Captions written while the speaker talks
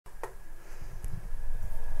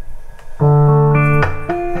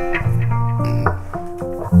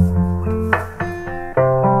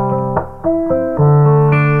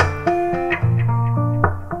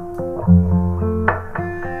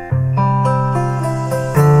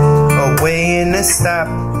waiting to stop,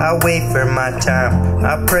 I wait for my time.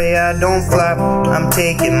 I pray I don't flop, I'm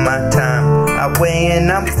taking my time. I weigh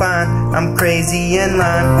and I'm fine, I'm crazy in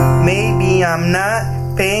line. Maybe I'm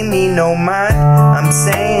not, pay me no mind. I'm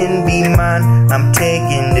saying be mine, I'm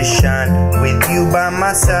taking the shine. With you by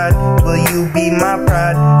my side, will you be my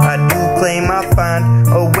pride? I do claim I find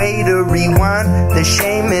a way to rewind. The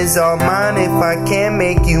shame is all mine if I can't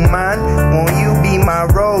make you mine. Won't you be my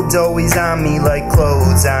robes, always on me like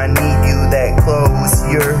clothes? I need you that close,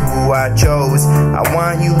 you're who I chose. I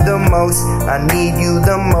want you the most, I need you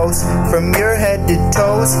the most. From your head to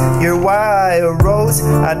toes, you're why I arose.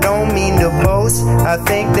 I don't mean to boast, I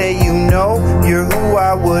think that you know you're who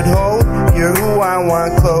I would hold, you're who I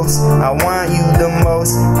want close. I want you the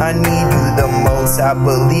most, I need you the most. I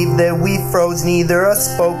believe that we froze, neither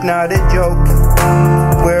us spoke, not a joke.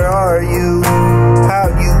 Where are you?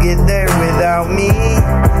 How'd you get there without me?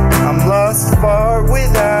 I'm lost far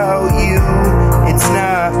without you. It's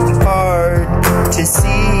not hard to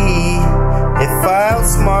see if I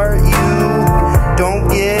outsmart you. Don't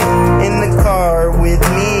get in the car with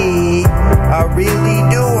me, I really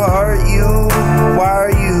do heart you. Why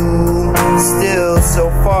are you still so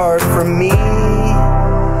far from me?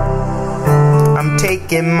 I'm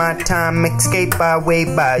taking my time, escape by way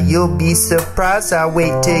by. You'll be surprised, I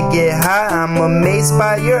wait to get high. I'm amazed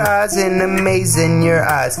by your eyes and amazed in your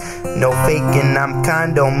eyes. No faking, I'm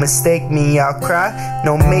kind, don't mistake me, I'll cry.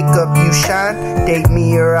 No makeup, you shine, date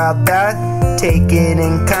me or I'll die. Take it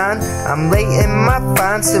in kind, I'm late in my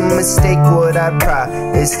fine. Some mistake what I pry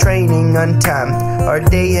is training untimed. Our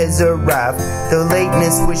day has arrived, the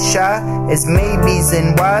lateness was shy as maybes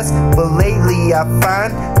and whys. But lately I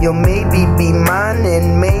find you'll maybe be mine,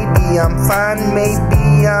 and maybe I'm fine,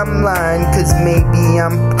 maybe I'm lying. Cause maybe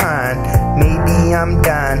I'm pine, maybe I'm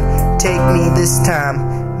dying. Take me this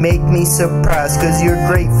time, make me surprised, cause you're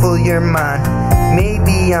grateful you're mine.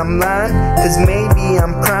 Maybe I'm lying, cause maybe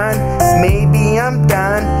I'm crying, maybe I'm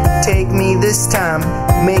dying. Take me this time,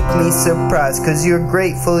 make me surprised, cause you're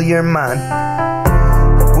grateful you're mine.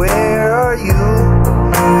 Where are you?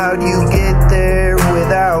 How'd you get there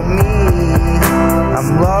without me?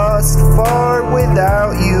 I'm lost far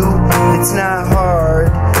without you. It's not hard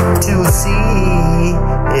to see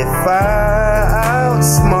if I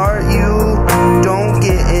outsmart you. Don't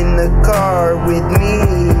get in the car with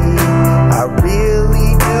me, I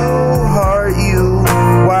really do heart you.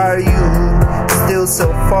 Why are you still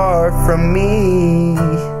so far from me?